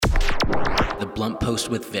The Blunt Post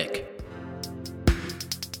with Vic.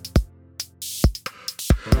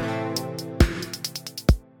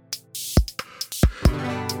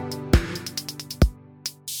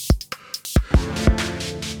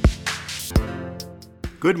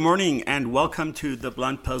 Good morning and welcome to The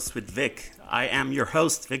Blunt Post with Vic. I am your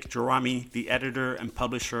host, Vic Gerami, the editor and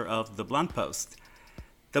publisher of The Blunt Post.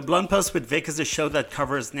 The Blunt Post with Vic is a show that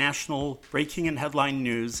covers national breaking and headline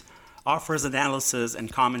news, offers analysis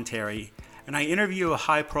and commentary, and I interview a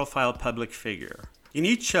high-profile public figure. In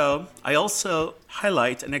each show, I also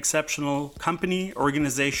highlight an exceptional company,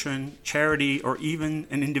 organization, charity, or even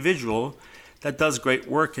an individual that does great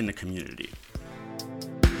work in the community.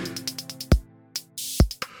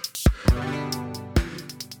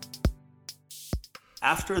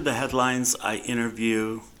 After the headlines, I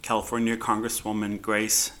interview California Congresswoman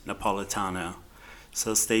Grace Napolitano,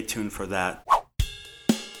 so stay tuned for that.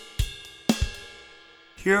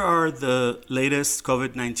 Here are the latest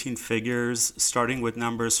COVID-19 figures, starting with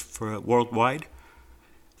numbers for worldwide.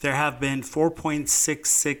 There have been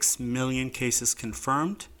 4.66 million cases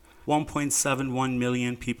confirmed, 1.71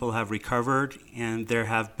 million people have recovered, and there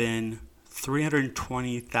have been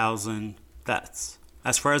 320,000 deaths.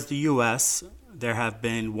 As far as the U.S., there have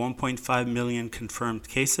been 1.5 million confirmed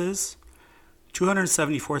cases,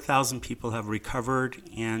 274,000 people have recovered,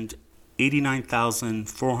 and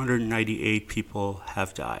 89,498 people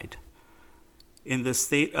have died. In the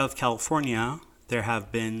state of California, there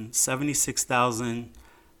have been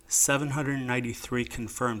 76,793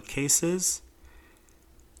 confirmed cases,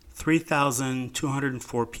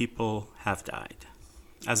 3,204 people have died.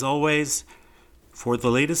 As always, for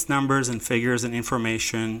the latest numbers and figures and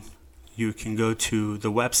information, you can go to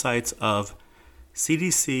the websites of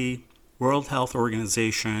CDC, World Health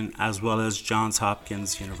Organization, as well as Johns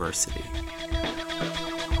Hopkins University.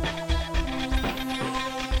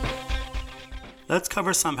 Let's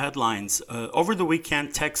cover some headlines. Over the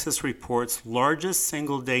weekend, Texas reports largest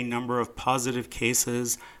single-day number of positive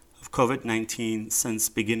cases of COVID-19 since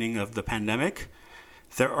beginning of the pandemic.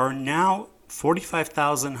 There are now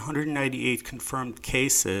 45,198 confirmed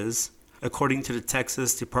cases, according to the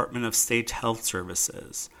Texas Department of State Health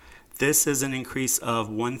Services. This is an increase of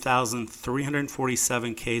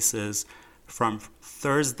 1,347 cases from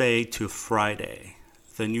Thursday to Friday.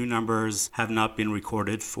 The new numbers have not been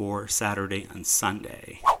recorded for Saturday and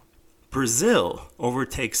Sunday. Brazil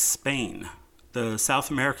overtakes Spain. The South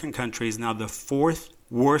American country is now the fourth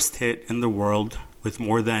worst hit in the world, with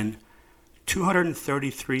more than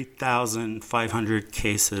 233,500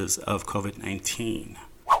 cases of COVID-19.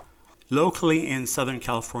 Locally in Southern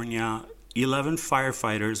California, 11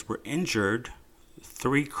 firefighters were injured,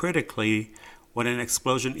 3 critically, when an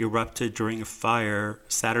explosion erupted during a fire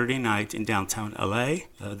Saturday night in downtown LA.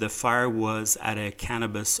 The fire was at a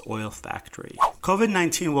cannabis oil factory.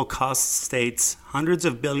 COVID-19 will cost states hundreds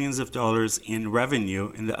of billions of dollars in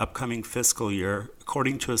revenue in the upcoming fiscal year,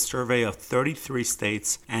 according to a survey of 33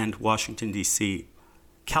 states and Washington, D.C.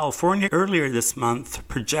 California earlier this month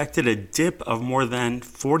projected a dip of more than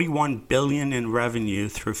 $41 billion in revenue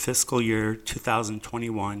through fiscal year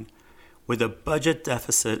 2021, with a budget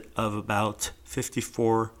deficit of about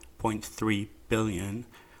 $54.3 billion,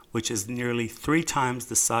 which is nearly 3 times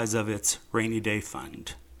the size of its rainy day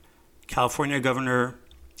fund. California Governor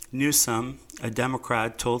Newsom, a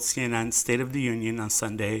Democrat, told CNN State of the Union on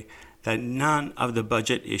Sunday that none of the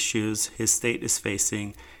budget issues his state is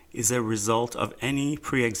facing is a result of any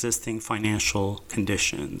pre-existing financial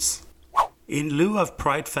conditions. In lieu of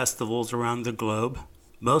pride festivals around the globe,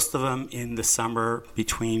 most of them in the summer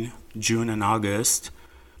between June and August,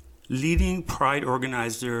 leading pride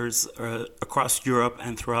organizers across Europe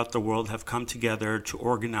and throughout the world have come together to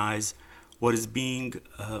organize what is being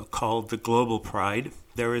called the Global Pride.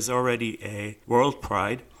 There is already a World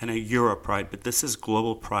Pride and a Euro Pride, but this is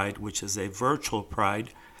Global Pride, which is a virtual pride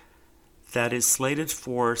that is slated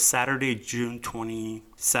for Saturday, June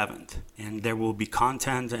 27th. And there will be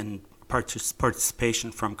content and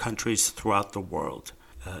participation from countries throughout the world.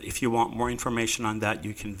 If you want more information on that,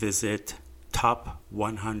 you can visit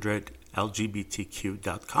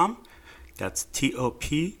top100lgbtq.com. That's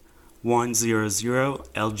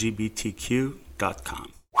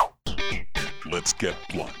top100lgbtq.com. Let's get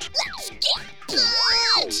blunt.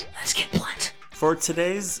 Let's get blunt. For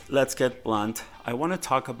today's Let's Get Blunt, I want to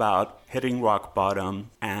talk about hitting rock bottom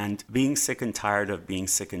and being sick and tired of being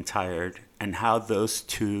sick and tired, and how those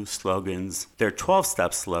two slogans, their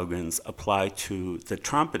 12-step slogans, apply to the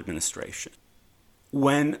Trump administration.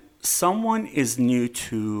 When someone is new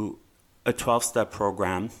to a 12-step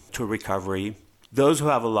program to recovery, those who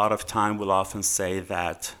have a lot of time will often say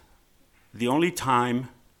that the only time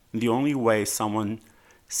The only way someone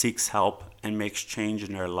seeks help and makes change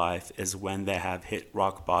in their life is when they have hit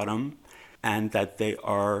rock bottom and that they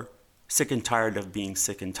are sick and tired of being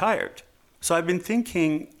sick and tired. So I've been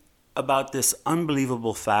thinking about this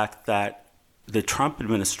unbelievable fact that the Trump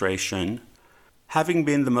administration, having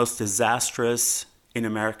been the most disastrous in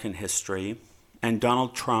American history, and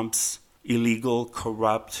Donald Trump's illegal,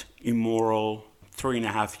 corrupt, immoral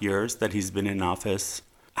 3.5 years that he's been in office,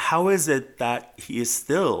 how is it that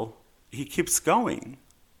he keeps going?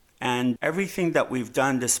 And everything that we've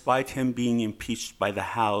done, despite him being impeached by the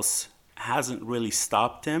House, hasn't really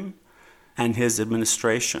stopped him and his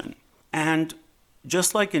administration. And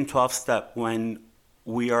just like in 12-step, when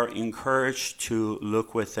we are encouraged to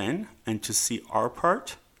look within and to see our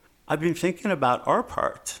part, I've been thinking about our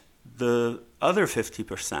part, the other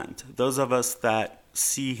 50%, those of us that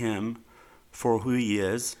see him for who he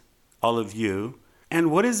is, all of you,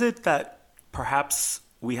 and what is it that perhaps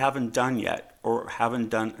we haven't done yet or haven't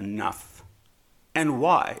done enough, and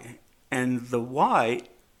why? And the why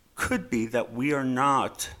could be that we are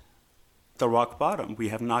not the rock bottom. We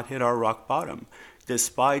have not hit our rock bottom,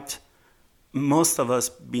 despite most of us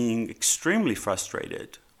being extremely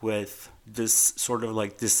frustrated with this sort of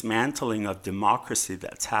like dismantling of democracy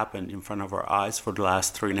that's happened in front of our eyes for the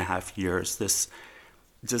last 3.5 years, this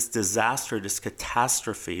disaster, this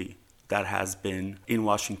catastrophe that has been in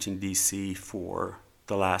Washington, D.C. for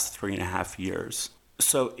the last 3.5 years.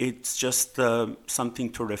 So it's just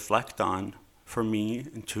something to reflect on for me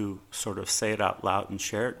and to sort of say it out loud and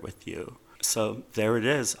share it with you. So there it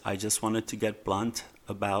is. I just wanted to get blunt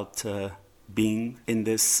about being in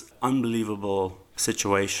this unbelievable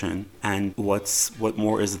situation and what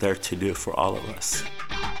more is there to do for all of us.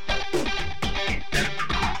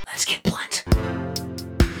 Let's get blunt.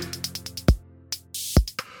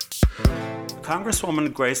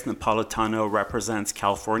 Congresswoman Grace Napolitano represents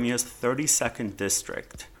California's 32nd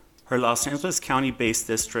district. Her Los Angeles County-based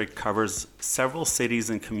district covers several cities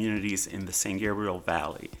and communities in the San Gabriel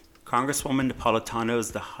Valley. Congresswoman Napolitano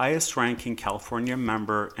is the highest-ranking California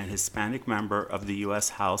member and Hispanic member of the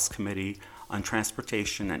U.S. House Committee on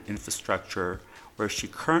Transportation and Infrastructure, where she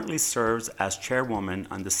currently serves as chairwoman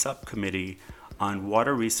on the subcommittee on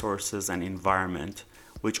Water Resources and Environment,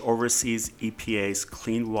 which oversees EPA's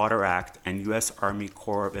Clean Water Act and U.S. Army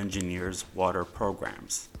Corps of Engineers water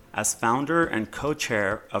programs. As founder and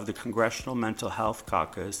co-chair of the Congressional Mental Health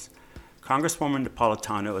Caucus, Congresswoman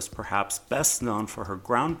Napolitano is perhaps best known for her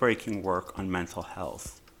groundbreaking work on mental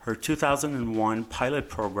health. Her 2001 pilot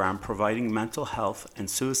program providing mental health and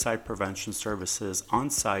suicide prevention services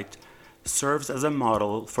on-site serves as a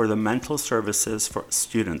model for the Mental Services for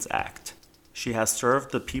Students Act. She has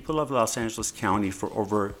served the people of Los Angeles County for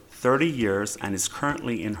over 30 years and is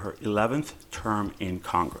currently in her 11th term in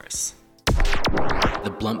Congress.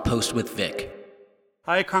 The Blunt Post with Vic.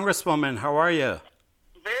 Hi, Congresswoman. How are you?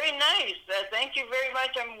 Very nice. Thank you very much.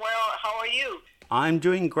 I'm well. How are you? I'm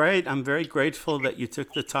doing great. I'm very grateful that you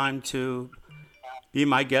took the time to be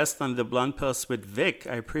my guest on the Blunt Post with Vic.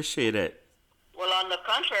 I appreciate it. Well, on the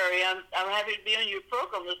contrary, I'm happy to be on your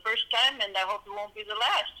program the first time, and I hope it won't be the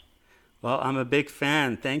last. Well, I'm a big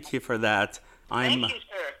fan. Thank you for that. Thank you,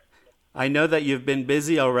 sir. I know that you've been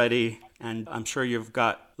busy already, and I'm sure you've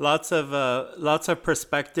got lots of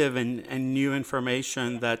perspective and new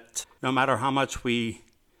information that no matter how much we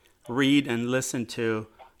read and listen to,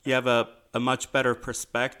 you have a much better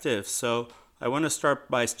perspective. So I want to start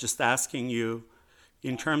by just asking you,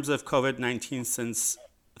 in terms of COVID-19, since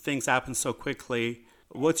things happen so quickly,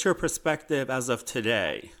 what's your perspective as of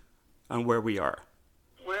today on where we are?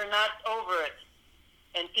 We're not over it.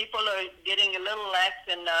 And people are getting a little lax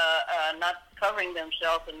and not covering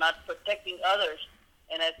themselves and not protecting others.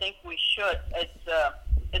 And I think we should.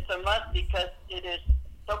 It's a must because it is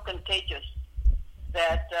so contagious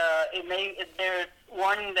that they're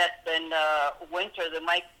warning that in winter there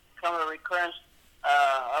might come a recurrence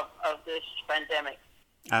of this pandemic.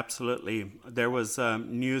 Absolutely. There was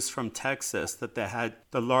news from Texas that they had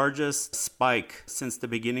the largest spike since the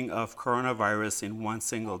beginning of coronavirus in one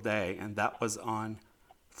single day, and that was on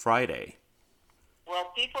Friday.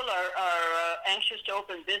 Well, people are anxious to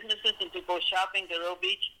open businesses and to go shopping to Little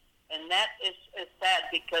Beach, and that is sad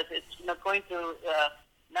because it's not going to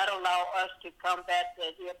not allow us to combat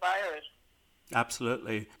the virus.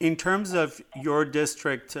 Absolutely. In terms of your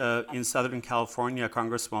district in Southern California,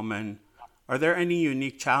 Congresswoman, are there any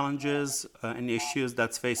unique challenges and issues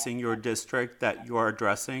that's facing your district that you are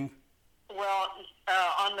addressing? Well,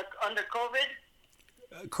 under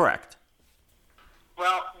COVID? Correct.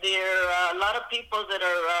 Well, there are a lot of people that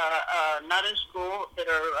are not in school, that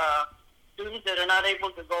are students that are not able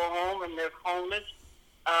to go home and they're homeless.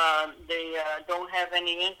 They don't have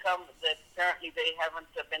any income. That apparently they haven't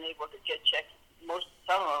been able to get checks.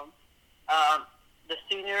 Some of them. The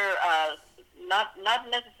senior, not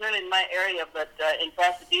necessarily in my area, but in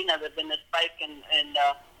Pasadena, there's been a spike in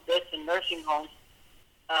deaths in nursing homes.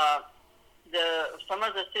 Some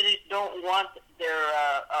of the cities don't want their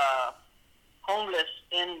homeless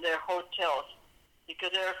in their hotels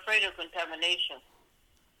because they're afraid of contamination.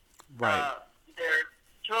 Right.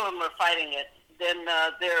 Two of them are fighting it. Then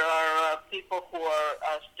there are people who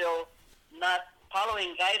are still not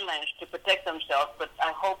following guidelines to protect themselves, but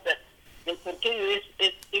I hope that they continue.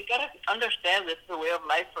 You got to understand this is the way of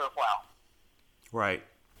life for a while. Right.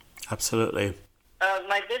 Absolutely.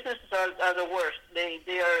 My businesses are the worst.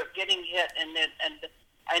 They are getting hit, and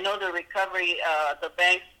I know the recovery, the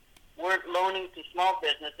banks weren't loaning to small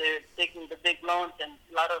business. They're taking the big loans and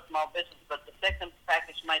a lot of small businesses, but the second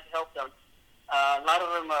package might help them. A lot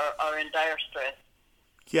of them are in dire stress.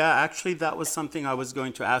 Yeah, actually, that was something I was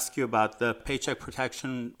going to ask you about, the Paycheck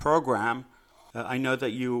Protection Program. I know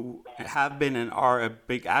that you have been and are a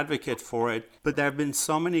big advocate for it, but there have been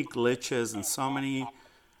so many glitches and so many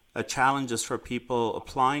challenges for people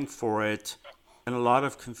applying for it and a lot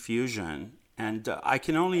of confusion. And I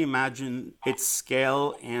can only imagine its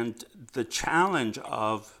scale and the challenge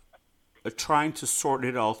of trying to sort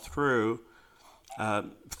it all through.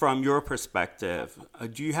 From your perspective,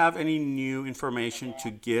 do you have any new information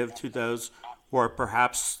to give to those who are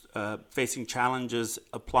perhaps facing challenges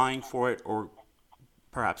applying for it or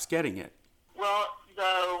perhaps getting it? Well,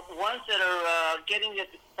 the ones that are getting it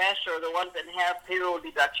faster are the ones that have payroll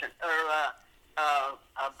deduction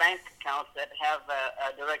or bank accounts that have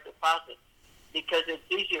a direct deposit because it's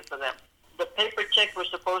easier for them. The paper checks were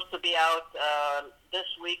supposed to be out this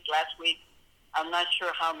week, last week. I'm not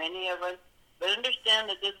sure how many of them. But understand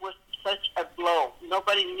that this was such a blow.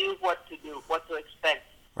 Nobody knew what to do, what to expect.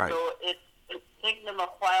 Right. So it's taken them a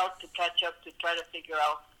while to catch up, to try to figure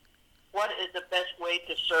out what is the best way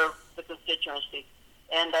to serve the constituency.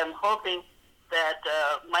 And I'm hoping that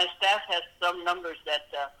my staff has some numbers that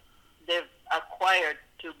they've acquired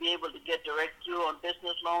to be able to get direct through on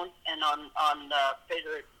business loans and on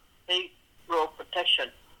payroll protection.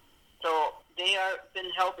 So they have been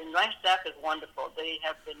helping. My staff is wonderful. They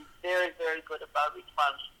have been very, very good about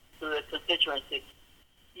response to the constituency.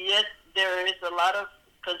 Yes, there is a lot of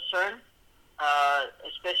concern,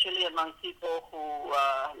 especially among people who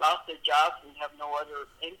lost their jobs and have no other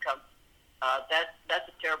income. That's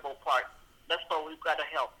a terrible part. That's why we've got to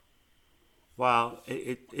help. Wow,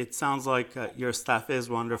 it sounds like your staff is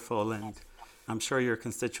wonderful, and I'm sure your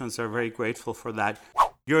constituents are very grateful for that.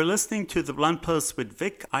 You're listening to The Blunt Post with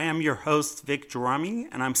Vic. I am your host, Vic Gerami,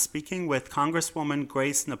 and I'm speaking with Congresswoman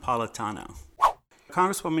Grace Napolitano.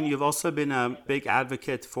 Congresswoman, you've also been a big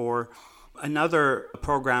advocate for another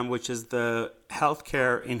program, which is the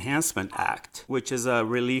Healthcare Enhancement Act, which is a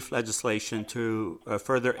relief legislation to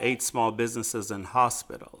further aid small businesses and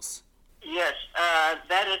hospitals. Yes,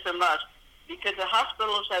 that is a must, because the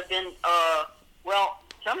hospitals have been,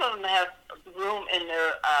 some of them have room in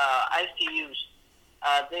their ICUs.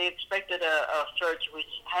 They expected a surge, which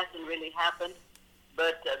hasn't really happened,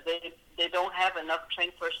 but they don't have enough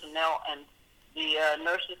trained personnel, and the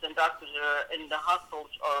nurses and doctors that are in the hospitals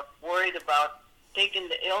are worried about taking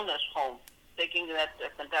the illness home, taking that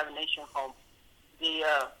contamination home. The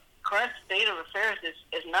current state of affairs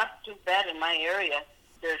is not too bad in my area.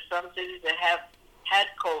 There's some cities that have had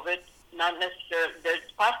COVID, not necessarily, they're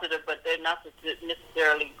positive, but they're not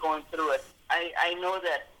necessarily going through it. I know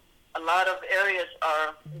that a lot of areas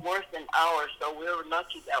are worse than ours, so we're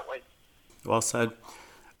lucky that way. Well said.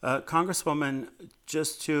 Congresswoman,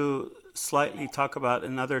 just to slightly talk about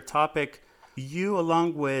another topic, you,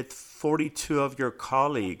 along with 42 of your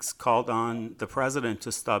colleagues, called on the president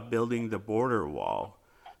to stop building the border wall,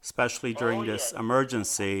 especially during this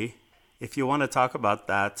emergency. If you want to talk about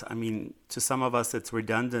that, I mean, to some of us it's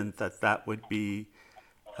redundant that would be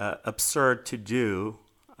absurd to do,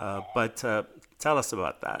 but tell us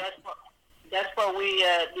about that. That's what we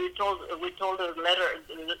told the letter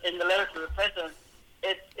in the letter to the president.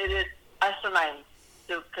 It is asinine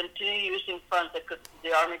to continue using funds that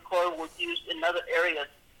the Army Corps would use in other areas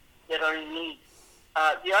that are in need.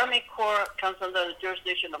 The Army Corps comes under the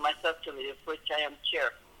jurisdiction of my subcommittee, of which I am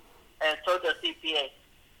chair, and so does CPA.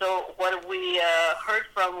 So what we heard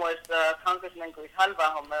from was Congressman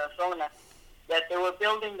Grijalva of Arizona, that they were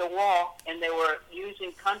building the wall and they were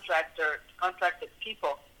using contracted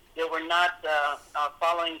people. They were not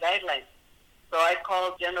following guidelines. So I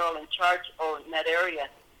called general in charge in that area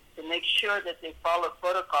to make sure that they follow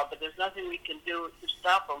protocol, but there's nothing we can do to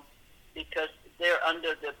stop them because they're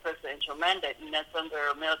under the presidential mandate, and that's under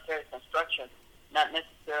military construction, not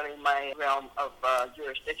necessarily my realm of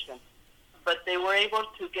jurisdiction. But they were able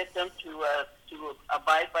to get them to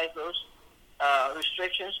abide by those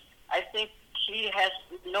restrictions. I think he has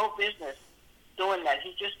no business doing that.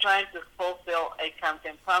 He's just trying to fulfill a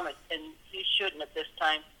campaign promise, and he shouldn't at this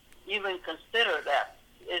time even consider that.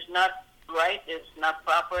 It's not right, it's not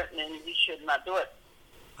proper, and he should not do it.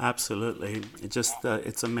 Absolutely.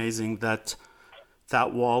 It's amazing that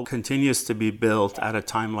that wall continues to be built at a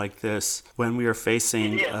time like this when we are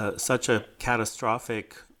facing such a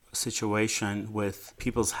catastrophic situation with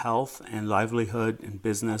people's health and livelihood and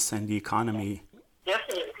business and the economy.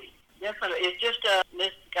 Definitely. It's just a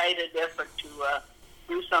misguided effort to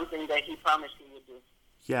do something that he promised he would do.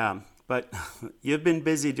 Yeah, but you've been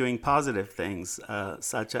busy doing positive things,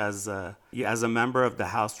 such as a member of the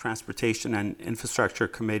House Transportation and Infrastructure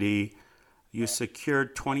Committee, you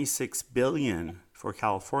secured $26 billion for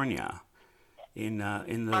California in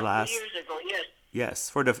the last 2 years ago. Yes. Yes,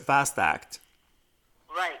 for the FAST Act.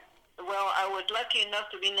 Right. Well, I was lucky enough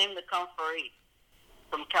to be named the conferee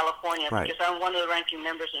from California because I'm one of the ranking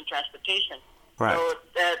members in transportation. Right. So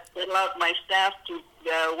that allowed my staff to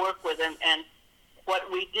work with them. And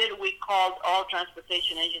what we did, we called all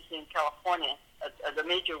transportation agencies in California, the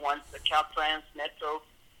major ones, the Caltrans, Metro,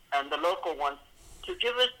 and the local ones, to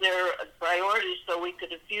give us their priorities so we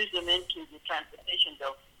could infuse them into the transportation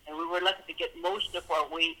bill. And we were lucky to get most of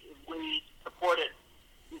what we supported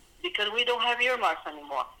because we don't have earmarks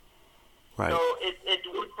anymore. Right. So it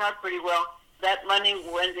worked out pretty well. That money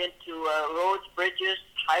went into roads, bridges,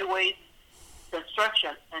 highways,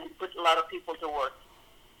 construction, and put a lot of people to work.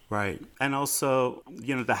 Right. And also,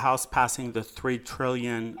 the House passing the $3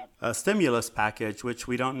 trillion stimulus package, which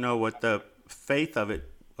we don't know what the fate of it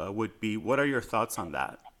would be. What are your thoughts on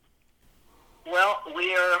that? Well,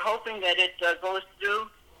 we are hoping that it goes through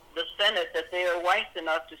the Senate, that they are wise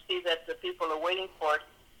enough to see that the people are waiting for it,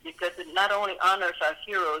 because it not only honors our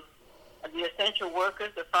heroes, the essential workers,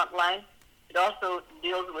 the front line, it also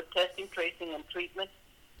deals with testing, tracing, and treatment,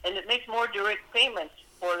 and it makes more direct payments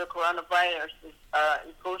for the coronavirus.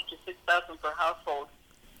 It goes to $6,000 per household,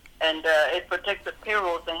 and it protects the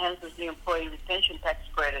payrolls, enhances the employee retention tax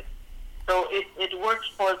credit. So it works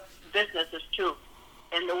for businesses too.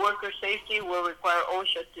 And the worker safety will require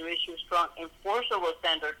OSHA to issue strong enforceable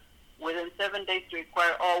standards within 7 days to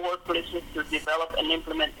require all workplaces to develop and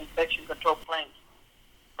implement infection control plans.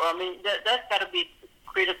 So, I mean, that's got to be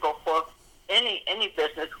critical for any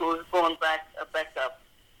business who is going back up.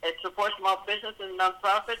 It supports small businesses and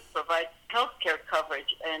nonprofits, provides health care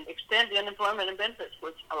coverage, and extends the unemployment and benefits,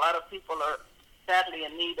 which a lot of people are sadly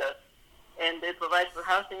in need of. And it provides for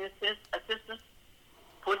housing assistance,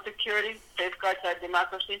 food security, safeguards our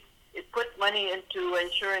democracy. It puts money into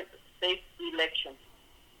ensuring safe elections.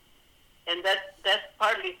 And that's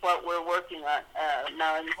partly what we're working on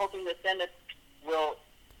now. I'm hoping the Senate will,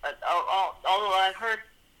 although I heard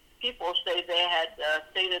people say they had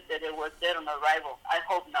stated that it was dead on arrival. I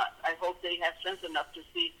hope not. I hope they have sense enough to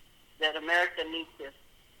see that America needs this.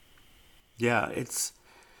 Yeah, it's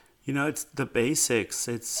the basics.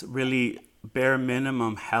 It's really bare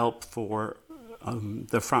minimum help for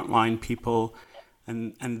the frontline people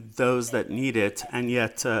and those that need it. And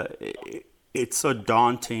yet it's so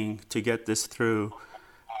daunting to get this through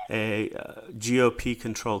a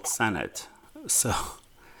GOP-controlled Senate. So.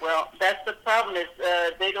 Well, that's the problem is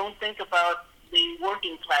they don't think about the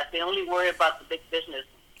working class. They only worry about the big business.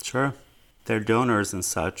 Sure. They're donors and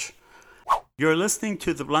such. You're listening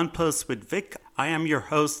to The Blunt Post with Vic. I am your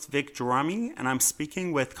host, Vic Gerami, and I'm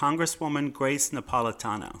speaking with Congresswoman Grace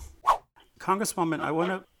Napolitano. Congresswoman, I want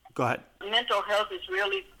to... Go ahead. Mental health is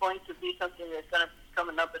really going to be something that's going to be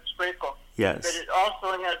coming up. It's critical. Yes. But it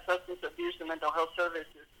also has substance abuse and mental health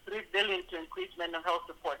services. $3 billion to increase mental health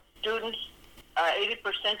support. Students,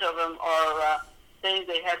 80% of them are saying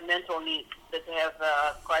they have mental needs, that they have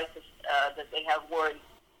crisis, that they have worries.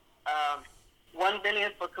 $1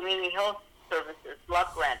 billion for community health services,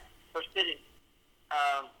 block grants for cities.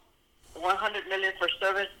 $100 million for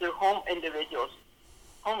service to homeless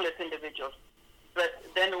individuals. But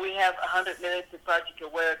then we have $100 million to Project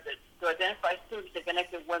Aware to identify students that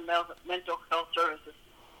connected with mental health services.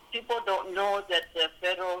 People don't know that the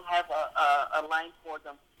federal have a line for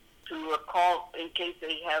them to call in case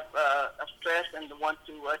they have a stress and want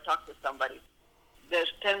to talk to somebody.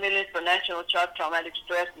 There's $10 million for National Child Traumatic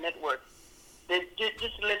Stress Network. This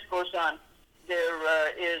list goes on. There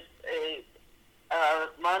is a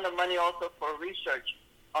amount of money also for research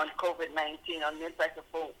on COVID-19, on the impact of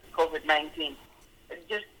COVID-19.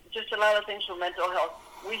 Just a lot of things for mental health.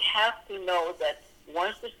 We have to know that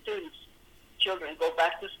once the students children go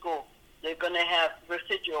back to school, they're going to have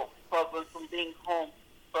residual problems from being home,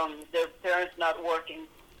 from their parents not working,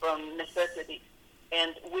 from necessity.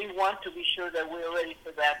 And we want to be sure that we're ready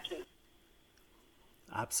for that too.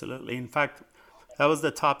 Absolutely. In fact, that was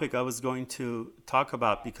the topic I was going to talk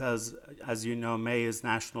about because, as you know, May is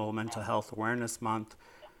National Mental Health Awareness Month,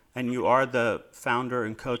 and you are the founder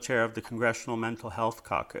and co-chair of the Congressional Mental Health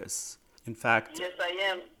Caucus. In fact... Yes,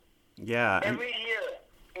 I am. Yeah. Every year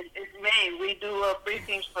in May, we do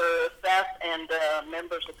briefings for staff and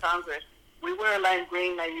members of Congress. We wear lime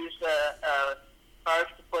green. I use cards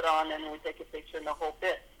to put on, and we take a picture and the whole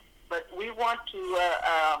bit. But we want to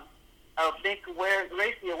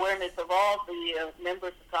raise the awareness of all the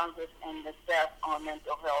members of Congress and the staff on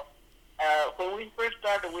mental health. When we first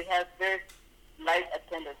started, we had very light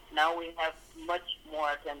attendance. Now we have much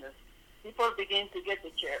more attendance. People begin to get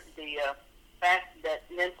the fact that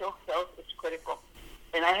mental health is critical.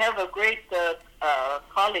 And I have a great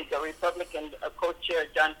colleague, a Republican co-chair,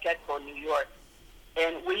 John Ketko, in New York.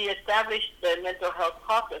 And we established the Mental Health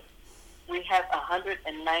Caucus. We have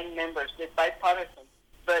 109 members. They're bipartisan.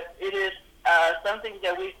 But it is something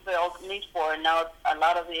that we felt need for. And now a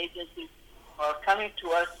lot of the agencies are coming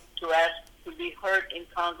to us to ask to be heard in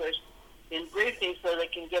Congress in briefings so they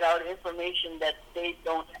can get out information that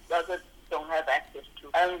others don't have access to.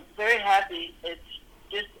 I'm very happy. It's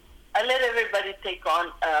just, I let everybody take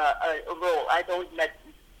on a role. I don't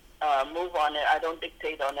move on it. I don't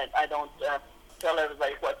dictate on it. I don't tell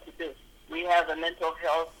everybody what to do. We have a mental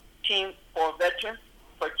health team for veterans,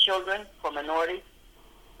 for children, for minorities,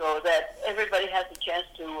 so that everybody has a chance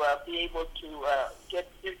to be able to get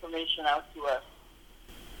information out to us.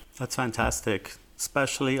 That's fantastic,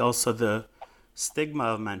 especially also the stigma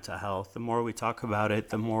of mental health. The more we talk about it,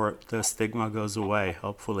 the more the stigma goes away,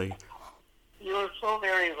 hopefully. You're so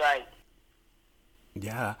very right.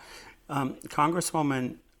 Yeah.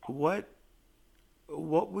 Congresswoman, what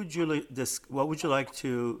would you like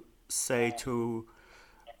to say to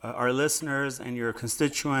our listeners and your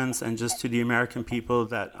constituents and just to the American people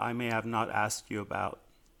that I may have not asked you about?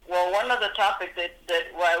 Well, one of the topics that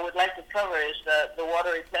I would like to cover is the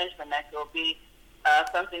Water Replenishment Act. It will be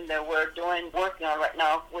something that we're working on right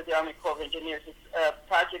now with the Army Corps of Engineers. It's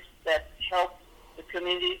projects that help the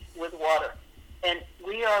communities with water. And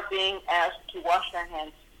we are being asked to wash our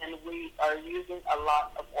hands, and we are using a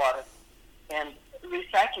lot of water. And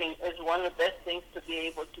recycling is one of the best things to be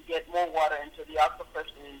able to get more water into the aquifers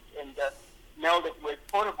and meld it with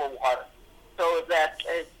potable water. So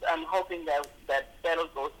I'm hoping that'll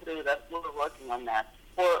go through. We're working on that.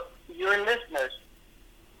 For your listeners,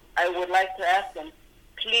 I would like to ask them,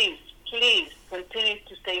 please continue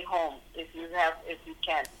to stay home if you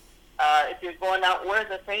can. If you're going out, wear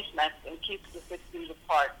the face mask and keep the 6 feet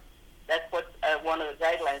apart. That's what one of the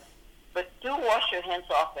guidelines. But do wash your hands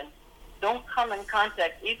often. Don't come in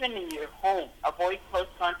contact, even in your home. Avoid close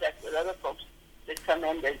contact with other folks that come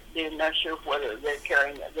in that they're not sure whether they're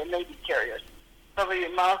carrying. They may be carriers. Cover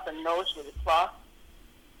your mouth and nose with a cloth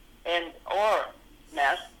or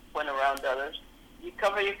mask when around others. You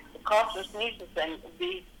cover your coughs or sneezes and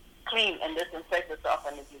be clean and disinfect as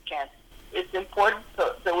often as you can. It's important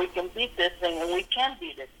so we can beat this thing, and we can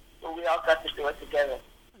beat it. So we all got to do it together.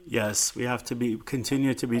 Yes, we have to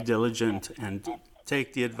continue to be diligent and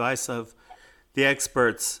take the advice of the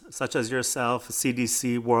experts, such as yourself,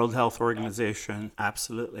 CDC, World Health Organization.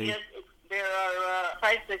 Absolutely. Yes, there are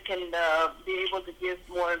sites that can be able to give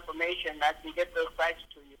more information. I can get those sites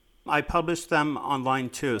to you. I publish them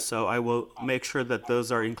online too, so I will make sure that those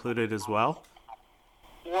are included as well.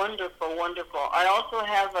 Wonderful, wonderful. I also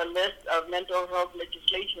have a list of mental health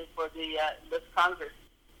legislation for this Congress.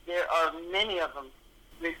 There are many of them.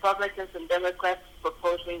 Republicans and Democrats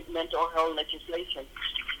proposing mental health legislation.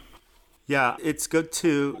 Yeah, it's good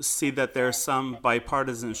to see that there's some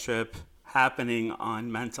bipartisanship happening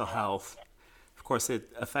on mental health. Of course,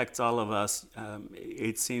 it affects all of us.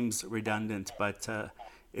 It seems redundant, but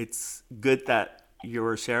it's good that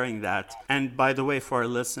you're sharing that. And by the way, for our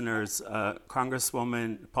listeners,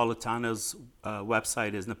 Congresswoman Napolitano's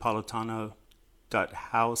website is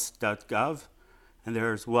napolitano.house.gov. And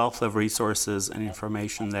there's wealth of resources and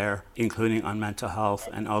information there, including on mental health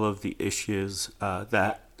and all of the issues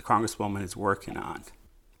that the Congresswoman is working on.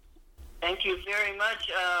 Thank you very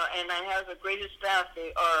much. And I have the greatest staff.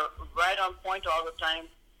 They are right on point all the time.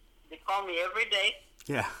 They call me every day.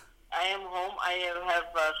 Yeah. I am home. I have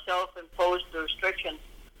self-imposed restrictions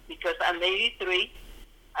because I'm 83.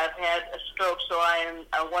 I've had a stroke, so I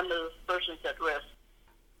am one of those persons at risk.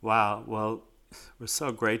 Wow. Well, we're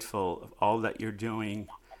so grateful of all that you're doing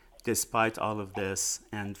despite all of this,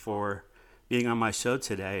 and for being on my show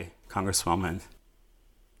today, Congresswoman.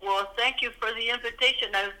 Well, thank you for the invitation.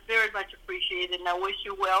 I very much appreciate it, and I wish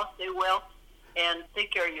you well, stay well, and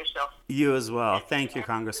take care of yourself. You as well. Thank you,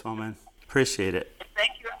 Congresswoman. Appreciate it. And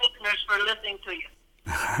thank your listeners for listening to you.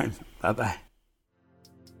 All right. Bye-bye.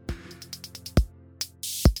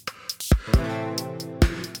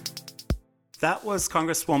 That was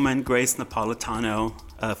Congresswoman Grace Napolitano,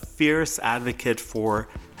 a fierce advocate for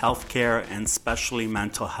healthcare and especially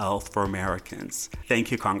mental health for Americans.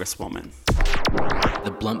 Thank you, Congresswoman.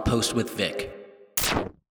 The Blunt Post with Vic.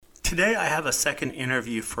 Today I have a second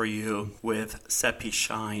interview for you with Sepi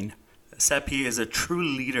Shyne. Sepi is a true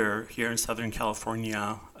leader here in Southern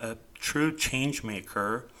California, a true change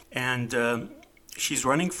maker, and she's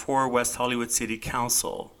running for West Hollywood City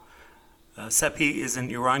Council. Sepi is an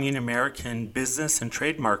Iranian-American business and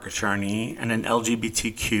trademark attorney and an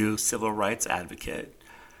LGBTQ civil rights advocate.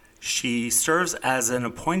 She serves as an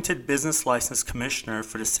appointed business license commissioner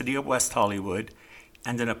for the City of West Hollywood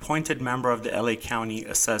and an appointed member of the LA County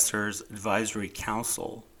Assessors Advisory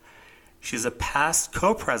Council. She's a past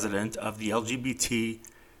co-president of the LGBT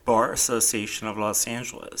Bar Association of Los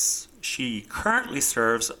Angeles. She currently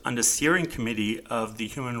serves on the steering committee of the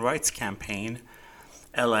Human Rights Campaign,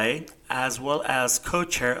 LA, as well as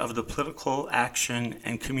co-chair of the Political Action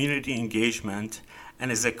and Community Engagement,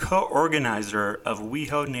 and is a co-organizer of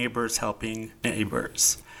WeHo Neighbors Helping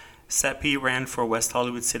Neighbors. Sepi ran for West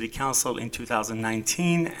Hollywood City Council in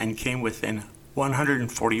 2019 and came within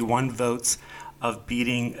 141 votes of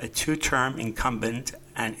beating a two-term incumbent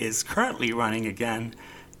and is currently running again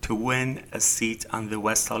to win a seat on the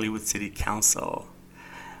West Hollywood City Council,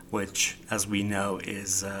 which, as we know,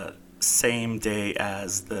 is same day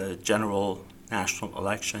as the general national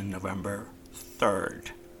election, November 3rd.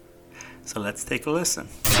 So let's take a listen.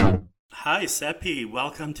 Hi, Sepi.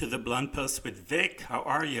 Welcome to the Blunt Post with Vic. How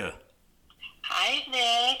are you? Hi,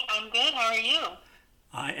 Vic. I'm good. How are you?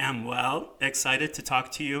 I am well. Excited to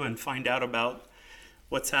talk to you and find out about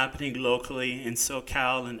what's happening locally in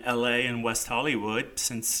SoCal and LA and West Hollywood,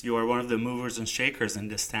 since you are one of the movers and shakers in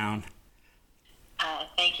this town.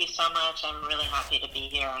 Thank you so much. I'm really happy to be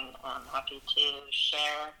here and I'm happy to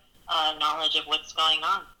share knowledge of what's going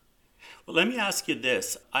on. Well, let me ask you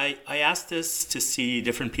this. I asked this to see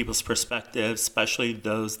different people's perspectives, especially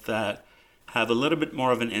those that have a little bit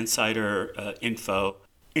more of an insider info.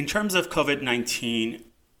 In terms of COVID-19,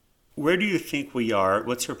 where do you think we are?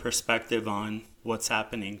 What's your perspective on what's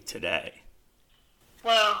happening today?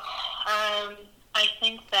 Well, I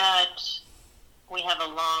think that we have a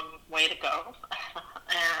long way to go.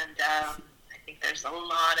 And I think there's a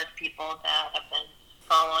lot of people that have been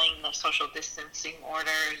following the social distancing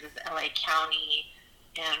orders of LA County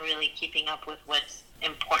and really keeping up with what's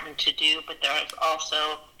important to do. But there's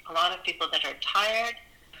also a lot of people that are tired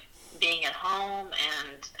being at home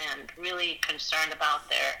and really concerned about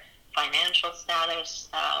their financial status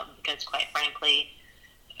because, quite frankly,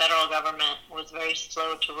 the federal government was very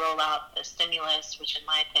slow to roll out the stimulus, which in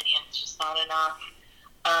my opinion is just not enough.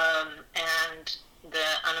 And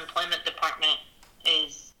the unemployment department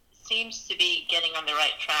seems to be getting on the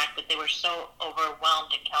right track, but they were so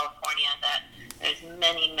overwhelmed in California that there's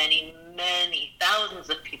many, many, many thousands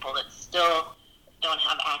of people that still don't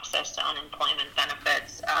have access to unemployment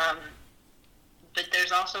benefits. But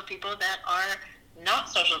there's also people that are not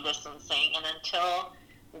social distancing, and until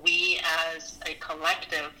we as a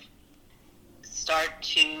collective start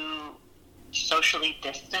to socially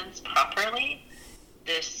distance properly,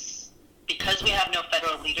 because we have no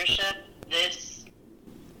federal leadership, this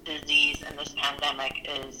disease and this pandemic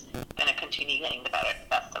is going to continue getting the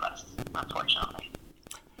best of us, unfortunately.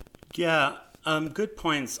 Yeah, good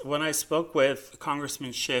points. When I spoke with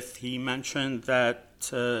Congressman Schiff, he mentioned that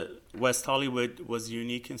West Hollywood was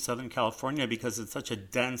unique in Southern California because it's such a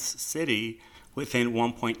dense city within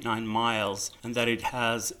 1.9 miles, and that it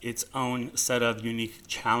has its own set of unique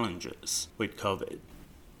challenges with COVID.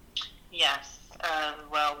 Yes.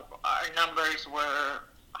 Well, our numbers were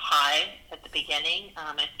high at the beginning.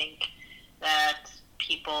 I think that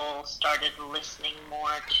people started listening more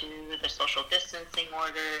to the social distancing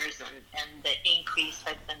orders, and the increase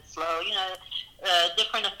had been slow.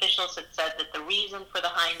 Different officials had said that the reason for the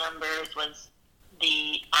high numbers was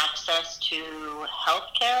the access to health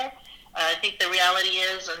care. I think the reality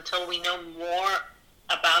is, until we know more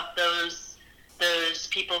about those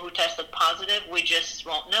people who tested positive, we just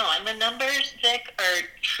won't know. And the numbers, Vic, are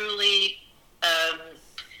truly,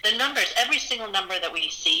 the numbers, every single number that we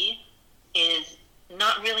see is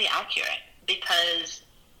not really accurate, because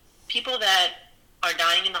people that are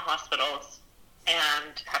dying in the hospitals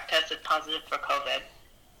and have tested positive for COVID,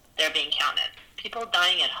 they're being counted. People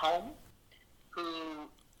dying at home, who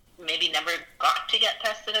maybe never got to get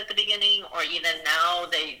tested at the beginning, or even now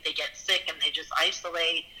they get sick and they just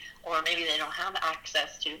isolate, or maybe they don't have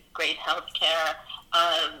access to great health care.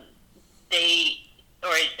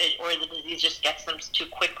 Or the disease just gets them too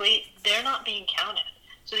quickly. They're not being counted.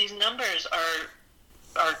 So these numbers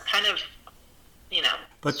are kind of,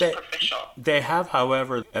 but superficial. They have,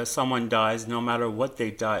 however, as someone dies, no matter what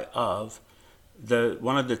they die of,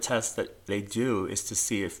 one of the tests that they do is to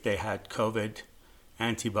see if they had COVID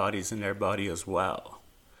antibodies in their body as well.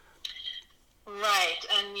 Right,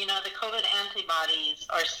 and the COVID antibodies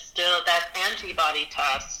are still, that antibody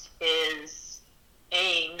test is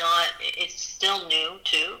it's still new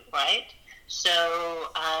too, right? So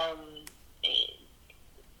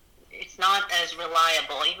it's not as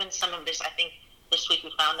reliable. Even some of this, I think this week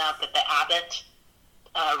we found out that the Abbott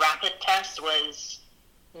rapid test was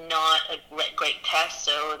not a great test,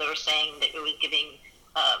 so they were saying that it was giving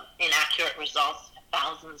inaccurate results to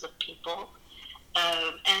thousands of people.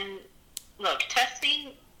 And look,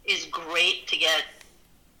 testing is great to get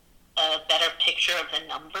a better picture of the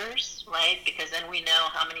numbers, right? Because then we know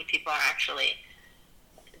how many people are actually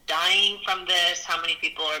dying from this, how many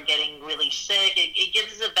people are getting really sick. It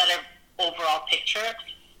gives us a better overall picture.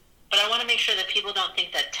 But I want to make sure that people don't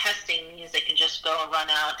think that testing means they can just go run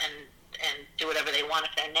out and do whatever they want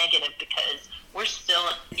if they're negative, because we're still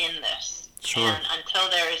in this. Sure. And until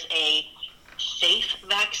there is a safe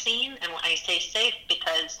vaccine, and when I say safe,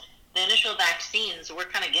 because the initial vaccines, we're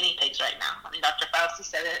kind of guinea pigs right now. I mean, Dr. Fauci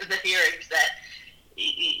said it in the hearings that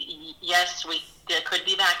yes, there could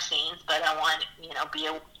be vaccines, but I want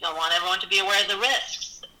everyone to be aware of the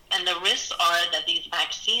risks. And the risks are that these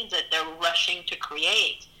vaccines that they're rushing to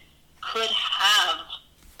create could have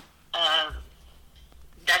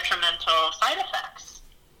detrimental side effects,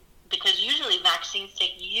 because usually vaccines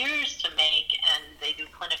take years to make and they do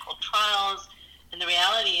clinical trials, and the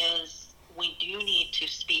reality is we do need to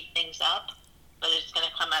speed things up, but it's going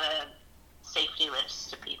to come at a safety risk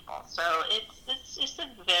to people. So it's a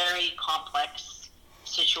very complex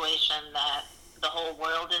situation that the whole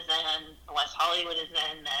world is in, West Hollywood is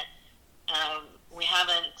in, that we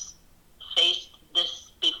haven't faced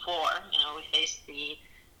this before. We faced the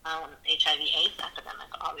HIV/AIDS epidemic,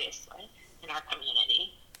 obviously, in our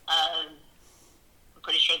community. I'm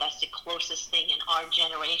pretty sure that's the closest thing in our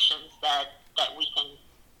generations that we can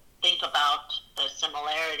think about the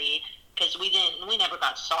similarity, because we never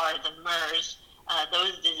got SARS and MERS.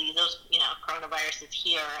 Those diseases, coronaviruses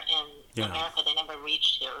here in America, they never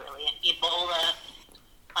reached here really. And Ebola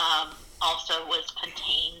also was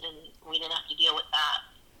contained, and we didn't have to deal with that.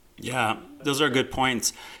 Yeah, those are good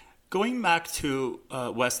points. Going back to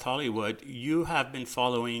West Hollywood, you have been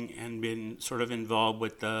following and been sort of involved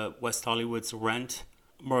with the West Hollywood's rent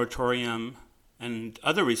moratorium and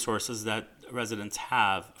other resources that residents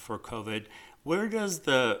have for COVID. Where does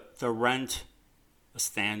the rent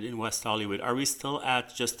stand in West Hollywood? Are we still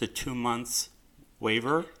at just the 2 months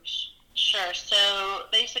waiver? Sure. So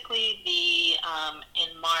basically, on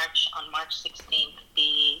March 16th,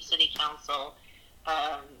 the City Council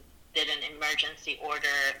did an emergency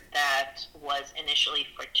order that was initially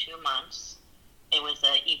for 2 months. It was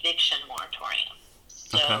an eviction moratorium.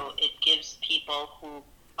 So It gives people who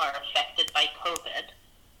are affected by COVID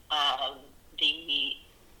the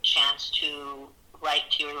chance to write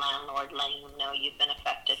to your landlord letting them know you've been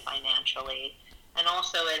affected financially. And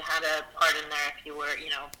also it had a part in there if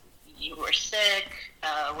you were sick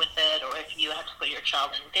with it, or if you had to put your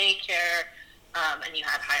child in daycare and you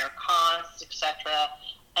had higher costs, etc.,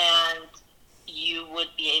 and you would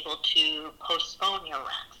be able to postpone your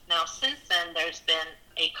rent. Now, since then, there's been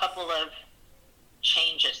a couple of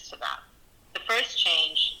changes to that. The first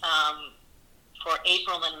change for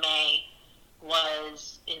April and May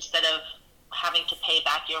was, instead of having to pay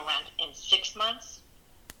back your rent in 6 months,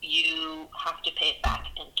 you have to pay it back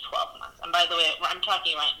in 12 months. And by the way, I'm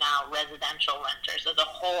talking right now residential renters. There's a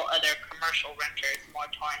whole other commercial renters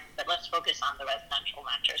moratorium, but let's focus on the residential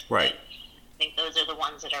renters. Right. I think those are the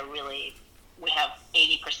ones that are really, we have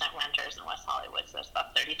 80% renters in West Hollywood, so there's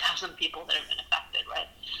about 30,000 people that have been affected, right?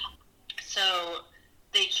 So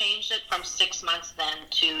they changed it from 6 months then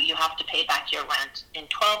to you have to pay back your rent in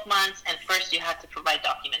 12 months, and first you had to provide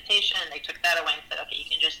documentation, and they took that away and said, okay, you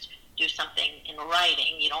can just do something in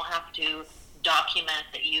writing. You don't have to document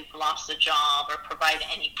that you've lost a job or provide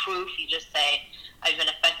any proof. You just say, I've been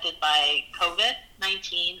affected by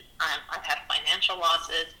COVID-19, I've had financial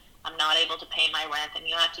losses, I'm not able to pay my rent, and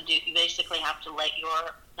you basically have to let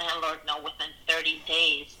your landlord know within 30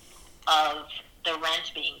 days of the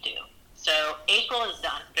rent being due. So April is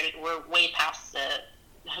done. We're way past the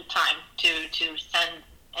time to send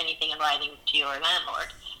anything in writing to your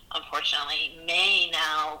landlord. Unfortunately, May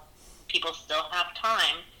now, people still have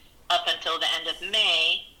time up until the end of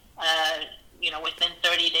May, within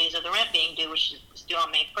 30 days of the rent being due, which is due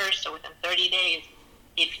on May 1st, so within 30 days,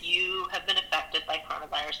 if you have been affected by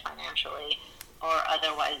coronavirus financially or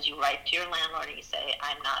otherwise, you write to your landlord and you say,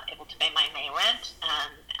 I'm not able to pay my May rent,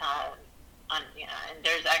 and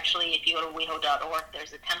there's actually, if you go to WeHo.org,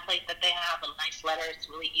 there's a template that they have, a nice letter. It's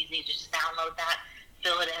really easy. Just download that,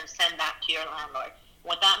 fill it in, send that to your landlord.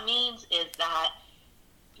 What that means is that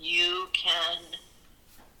you can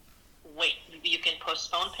wait. You can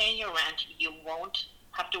postpone paying your rent. You won't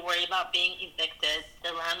have to worry about being evicted.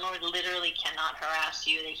 The landlord literally cannot harass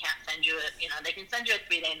you. They can't send you they can send you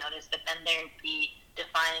a 3-day notice, but then they'd be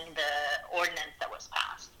defying the ordinance that was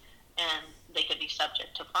passed, and they could be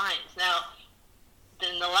subject to fines. Now,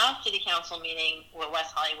 in the last city council meeting, what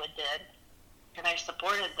West Hollywood did, and I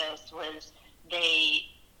supported this, was they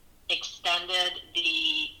extended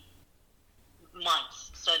the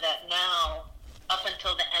months so that now, up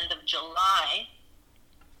until the end of July,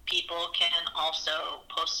 people can also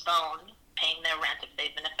postpone paying their rent if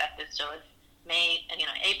they've been affected. So if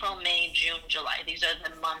April, May, June, July, these are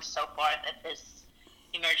the months so far that this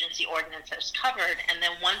emergency ordinance has covered. And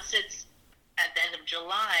then once it's at the end of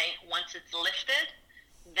July, once it's lifted,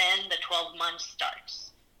 then the 12 months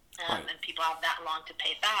starts. And people have that long to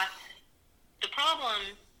pay back. The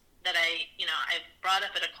problem that I've brought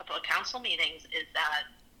up at a couple of council meetings is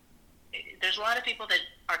that there's a lot of people that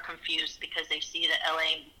are confused because they see the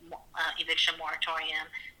LA eviction moratorium.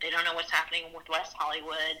 They don't know what's happening with West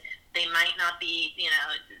Hollywood. They might not be,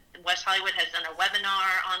 West Hollywood has done a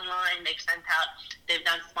webinar online. They've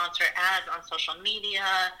done sponsor ads on social media.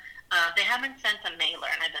 They haven't sent a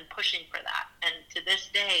mailer, and I've been pushing for that. And to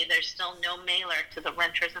this day, there's still no mailer to the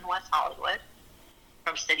renters in West Hollywood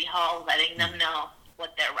from City Hall letting them know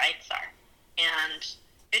what their rights are. And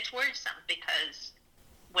it's worrisome because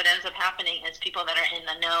what ends up happening is people that are in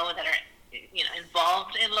the know, that are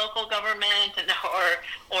involved in local government and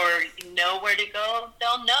or know where to go,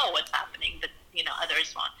 they'll know what's happening, but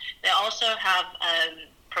others won't. They also have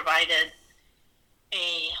provided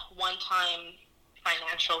a one-time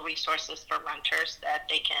financial resources for renters that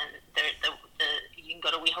they can. You can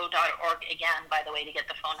go to WeHo.org again, by the way, to get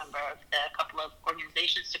the phone number of the couple of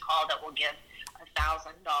organizations to call that will give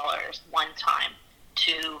 $1,000 one time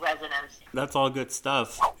to residents. That's all good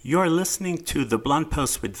stuff. You're listening to The Blunt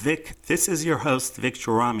Post with Vic. This is your host, Vic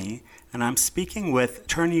Gerami, and I'm speaking with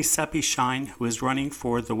attorney Sepi Shyne, who is running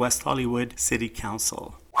for the West Hollywood City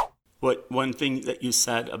Council. One thing that you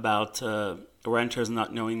said about renters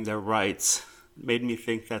not knowing their rights made me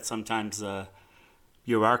think that sometimes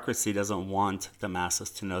bureaucracy doesn't want the masses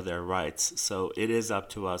to know their rights. So it is up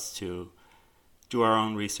to us to do our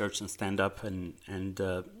own research and stand up and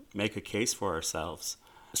make a case for ourselves.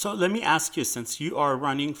 So let me ask you, since you are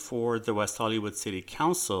running for the West Hollywood City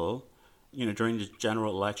Council, during the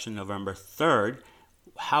general election November 3rd,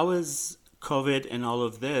 how has COVID and all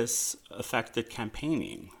of this affected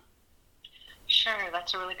campaigning? Sure,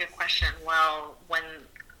 that's a really good question. Well, when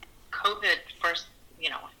COVID first,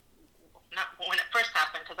 not when it first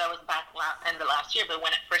happened, because that was back end of last year, but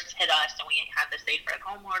when it first hit us and we had the safer at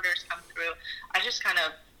home orders come through, I just kind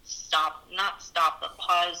of but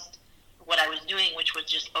paused what I was doing, which was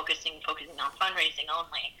just focusing on fundraising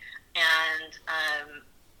only. And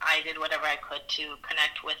I did whatever I could to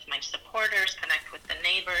connect with my supporters, connect with the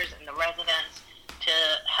neighbors and the residents to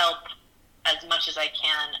help as much as I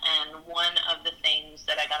can. And one of the things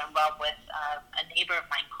that I got involved with, a neighbor of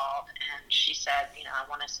mine called, and she said, I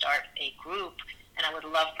want to start a group, and I would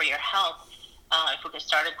love for your help if we could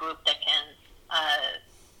start a group that can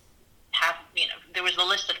there was a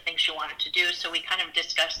list of things she wanted to do, so we kind of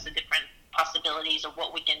discussed the different possibilities of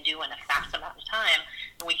what we can do in a fast amount of time,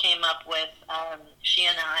 and we came up with, she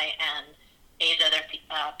and I and 8 other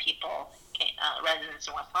people, residents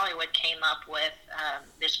in West Hollywood, came up with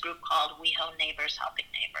this group called WeHo Neighbors Helping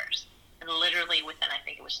Neighbors, and literally within, I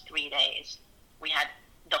think it was 3 days, we had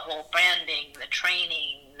the whole branding, the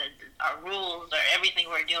training, our rules, or everything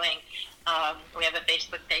we're doing. We have a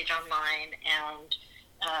Facebook page online, and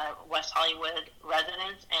West Hollywood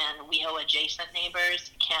residents and WeHo adjacent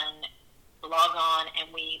neighbors can log on,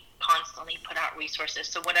 and we constantly put out resources.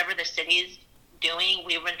 So whatever the city's doing,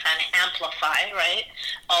 we've been trying to amplify, right,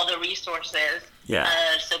 all the resources,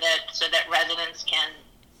 so that residents can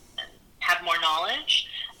have more knowledge.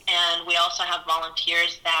 And we also have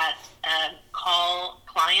volunteers that call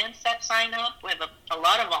clients that sign up. We have a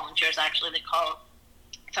lot of volunteers, actually, that call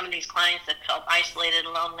some of these clients that felt isolated,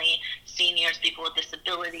 lonely, seniors, people with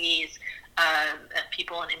disabilities,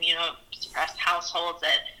 people in immunosuppressed households,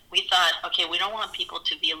 that we thought, okay, we don't want people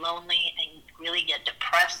to be lonely and really get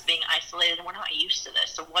depressed being isolated, and we're not used to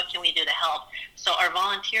this, so what can we do to help? So our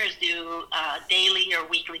volunteers do daily or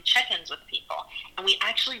weekly check-ins with people, and we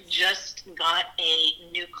actually just got a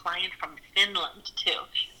new client from Finland too.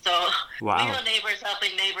 So wow. WeHo Neighbors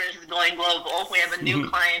Helping Neighbors is going global. We have a new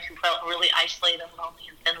client who felt really isolated and lonely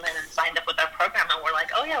in Finland and signed up with our program, and we're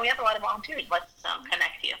like, oh yeah, we have a lot of volunteers, let's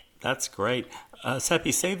connect you. That's great.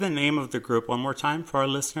 Sepi, say the name of the group one more time for our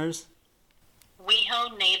listeners.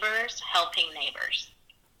 WeHo Neighbors Helping Neighbors.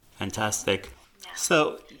 Fantastic. Yeah.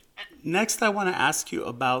 So next I want to ask you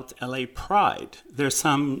about LA Pride. There's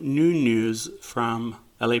some new news from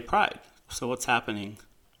LA Pride. So what's happening?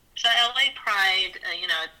 So LA Pride,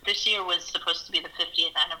 this year was supposed to be the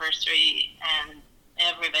 50th anniversary, and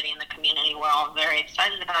everybody in the community were all very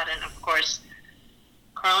excited about it. And of course,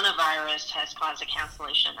 coronavirus has caused a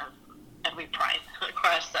cancellation of every Pride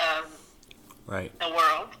across the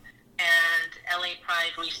world. And LA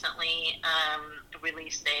Pride recently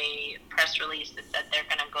released a press release that said they're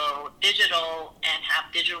going to go digital and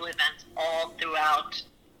have digital events all throughout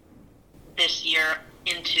this year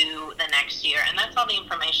into the next year. And that's all the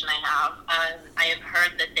information I have. I have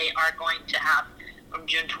heard that they are going to have from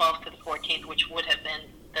June 12th to the 14th, which would have been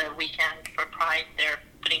the weekend for Pride, they're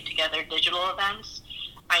putting together digital events.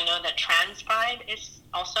 I know that Trans Pride is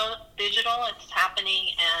also digital. It's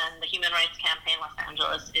happening, and the Human Rights Campaign Los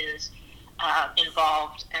Angeles is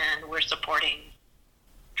involved, and we're supporting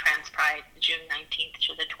Trans Pride June 19th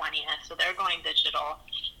to the 20th. So they're going digital.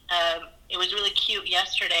 It was really cute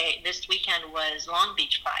yesterday. This weekend was Long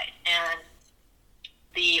Beach Pride, and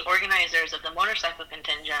the organizers of the motorcycle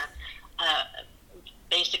contingent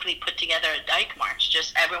basically put together a Dyke March,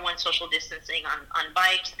 just everyone social distancing on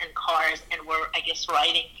bikes and cars, and we're, I guess,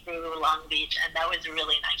 riding through Long Beach, and that was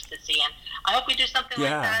really nice to see. And I hope we do something like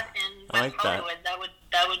that in West Hollywood.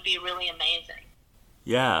 That would be really amazing.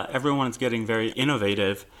 Yeah, everyone's getting very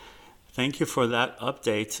innovative. Thank you for that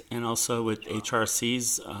update, and also with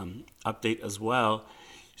HRC's update as well.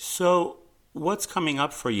 So what's coming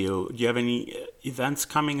up for you? Do you have any events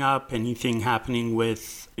coming up? Anything happening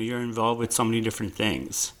with, you're involved with so many different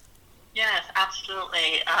things? Yes,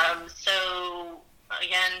 absolutely. So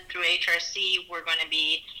again, through HRC, we're going to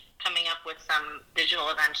be coming up with some digital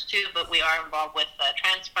events too, but we are involved with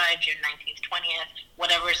Trans Pride, June 19th, 20th.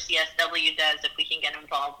 Whatever CSW does, if we can get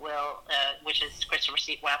involved, which is Christopher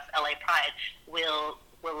Street West, LA Pride, we'll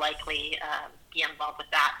likely be involved with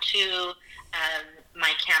that too.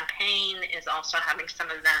 My campaign is also having some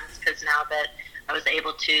events, because now that I was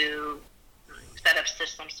able to set up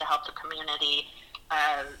systems to help the community,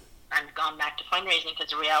 I've gone back to fundraising,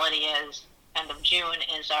 because the reality is end of June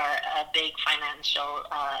is our big financial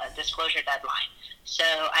disclosure deadline. So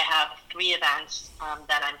I have 3 events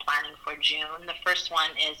that I'm planning for June. The first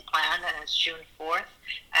one is planned, and it's June 4th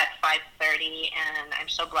at 5:30, and I'm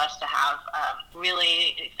so blessed to have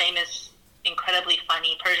really famous, incredibly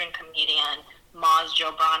funny Persian comedian Maz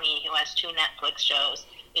Jobrani, who has 2 Netflix shows,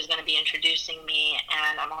 is going to be introducing me.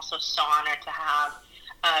 And I'm also so honored to have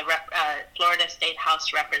Florida State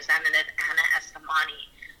House Representative Anna Eskamani,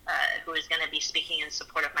 who is going to be speaking in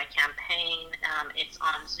support of my campaign. It's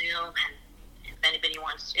on Zoom, and if anybody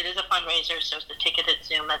wants, it is a fundraiser, so it's a ticketed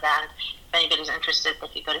Zoom event. If anybody's interested, they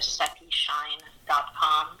could go to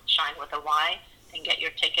sepishine.com, Shyne with a Y, and get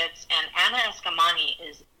your tickets. And Anna Eskamani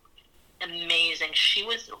is amazing. She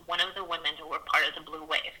was one of the women who were part of the Blue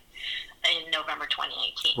Wave in November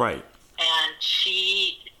 2018. Right. And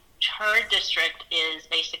her district is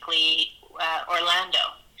basically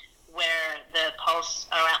Orlando, where the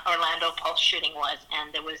Orlando Pulse shooting was,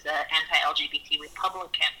 and there was an anti-LGBT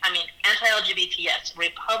Republican,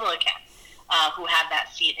 who had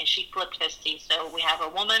that seat, and she flipped his seat. So we have a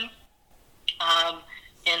woman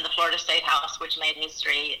in the Florida State House, which made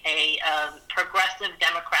history, a progressive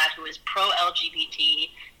Democrat who is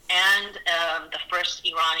pro-LGBT, and the first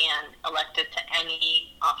Iranian elected to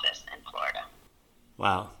any office in Florida.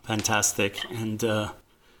 Wow, fantastic. And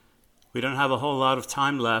we don't have a whole lot of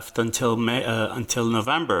time left until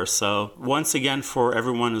November. So once again, for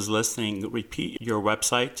everyone who's listening, repeat your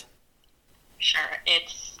website. Sure.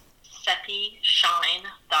 It's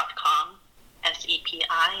sepishine.com,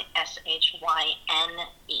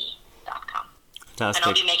 SEPISHYNE.com. Fantastic. And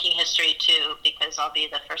I'll be making history too, because I'll be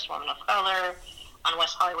the first woman of color on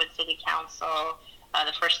West Hollywood City Council,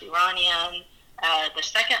 the first Iranian, the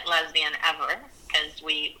second lesbian ever, because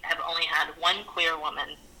we have only had one queer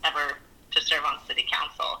woman ever to serve on city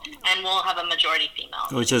council, and we'll have a majority female.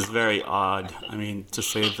 Which is very odd, to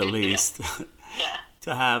say the least. Yeah.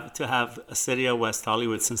 To have a city of West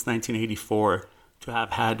Hollywood since 1984, to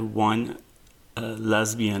have had one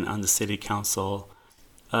lesbian on the city council,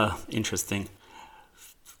 interesting.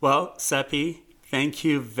 Well, Sepi, thank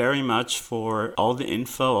you very much for all the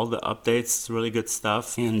info, all the updates. It's really good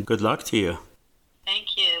stuff, and good luck to you.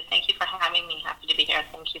 Thank you. Thank you for having me. Happy to be here.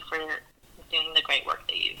 Thank you for doing the great work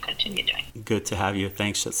that you continue doing. Good to have you.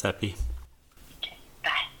 Thanks, Sepi. Okay,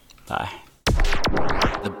 bye. Bye.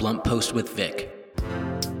 The Blunt Post with Vic.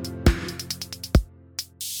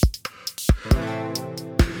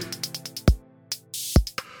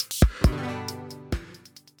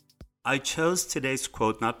 I chose today's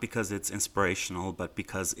quote not because it's inspirational, but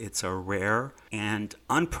because it's a rare and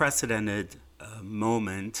unprecedented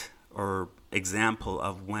moment or example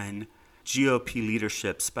of when GOP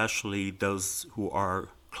leadership, especially those who are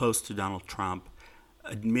close to Donald Trump,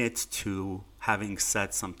 admit to having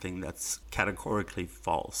said something that's categorically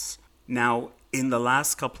false. Now, in the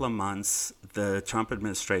last couple of months, the Trump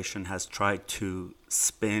administration has tried to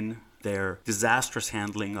spin their disastrous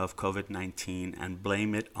handling of COVID-19 and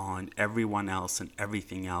blame it on everyone else and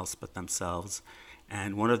everything else but themselves.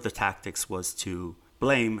 And one of the tactics was to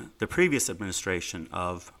blame the previous administration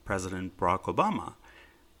of President Barack Obama,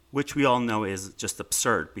 which we all know is just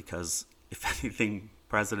absurd because, if anything,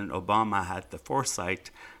 President Obama had the foresight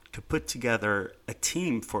to put together a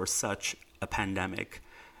team for such a pandemic,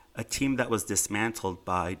 a team that was dismantled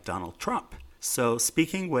by Donald Trump. So,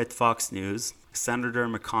 speaking with Fox News, Senator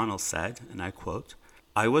McConnell said, and I quote,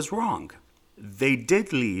 "I was wrong. They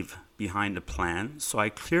did leave behind a plan, so I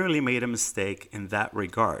clearly made a mistake in that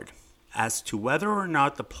regard. As to whether or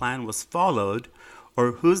not the plan was followed,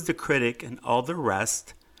 or who's the critic and all the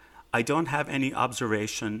rest, I don't have any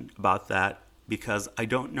observation about that because I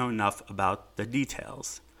don't know enough about the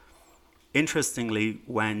details." Interestingly,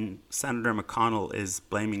 when Senator McConnell is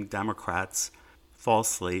blaming Democrats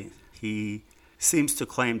falsely, he seems to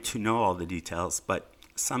claim to know all the details, but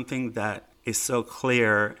something that is so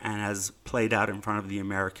clear and has played out in front of the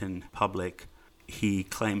American public, he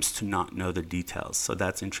claims to not know the details. So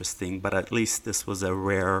that's interesting, but at least this was a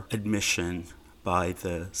rare admission by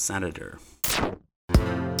the senator.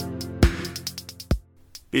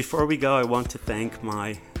 Before we go, I want to thank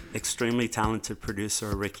my extremely talented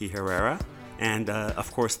producer, Ricky Herrera. And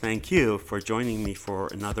of course, thank you for joining me for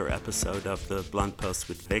another episode of The Blunt Post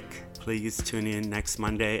with Vic. Please tune in next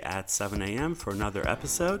Monday at 7 a.m. for another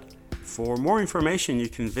episode. For more information, you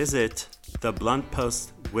can visit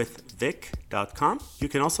thebluntpostwithvic.com. You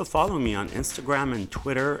can also follow me on Instagram and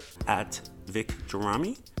Twitter at Vic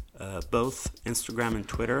Gerami. Both Instagram and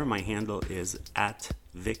Twitter, my handle is at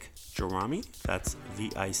Vic Gerami. That's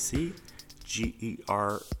VICGERAMI.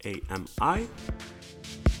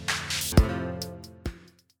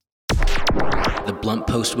 The Blunt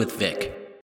Post with Vic.